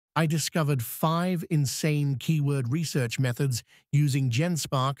I discovered 5 insane keyword research methods using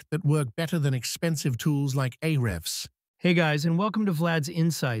Genspark that work better than expensive tools like Ahrefs. Hey guys, and welcome to Vlad's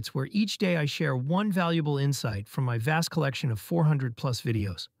Insights, where each day I share one valuable insight from my vast collection of 400 plus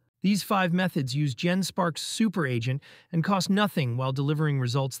videos. These 5 methods use Genspark's super agent and cost nothing while delivering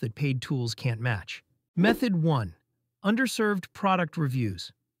results that paid tools can't match. Method 1. Underserved product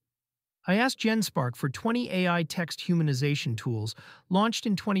reviews. I asked Genspark for 20 AI text humanization tools launched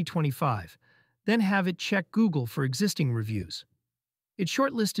in 2025, then have it check Google for existing reviews. It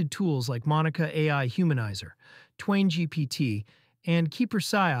shortlisted tools like Monica AI Humanizer, Twain GPT, and Keeper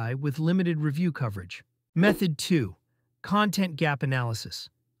Sci with limited review coverage. Method 2. Content gap analysis.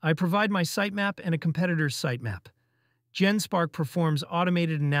 I provide my sitemap and a competitor's sitemap. Genspark performs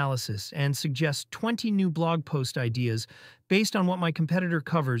automated analysis and suggests 20 new blog post ideas based on what my competitor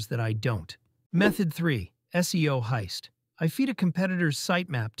covers that I don't. Method 3. SEO heist. I feed a competitor's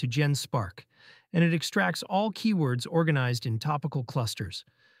sitemap to Genspark, and it extracts all keywords organized in topical clusters.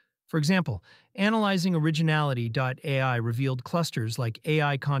 For example, analyzing originality.ai revealed clusters like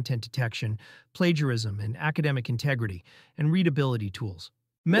AI content detection, plagiarism, and academic integrity, and readability tools.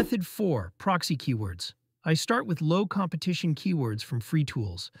 Method 4. Proxy keywords. I start with low competition keywords from free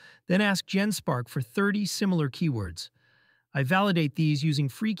tools, then ask Genspark for 30 similar keywords. I validate these using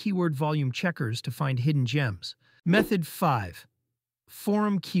free keyword volume checkers to find hidden gems. Method 5.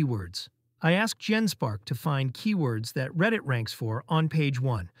 Forum keywords. I ask Genspark to find keywords that Reddit ranks for on page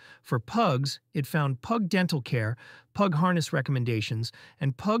 1. For pugs, it found pug dental care, pug harness recommendations,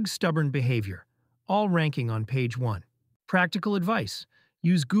 and pug stubborn behavior, all ranking on page 1. Practical advice.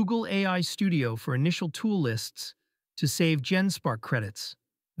 Use Google AI Studio for initial tool lists to save Genspark credits.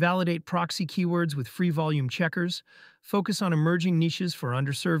 Validate proxy keywords with free volume checkers, focus on emerging niches for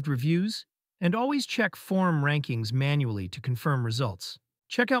underserved reviews, and always check forum rankings manually to confirm results.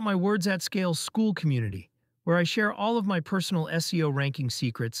 Check out my Words at Scale school community, where I share all of my personal SEO ranking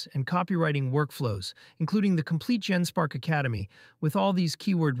secrets and copywriting workflows, including the complete Genspark Academy with all these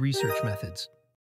keyword research methods.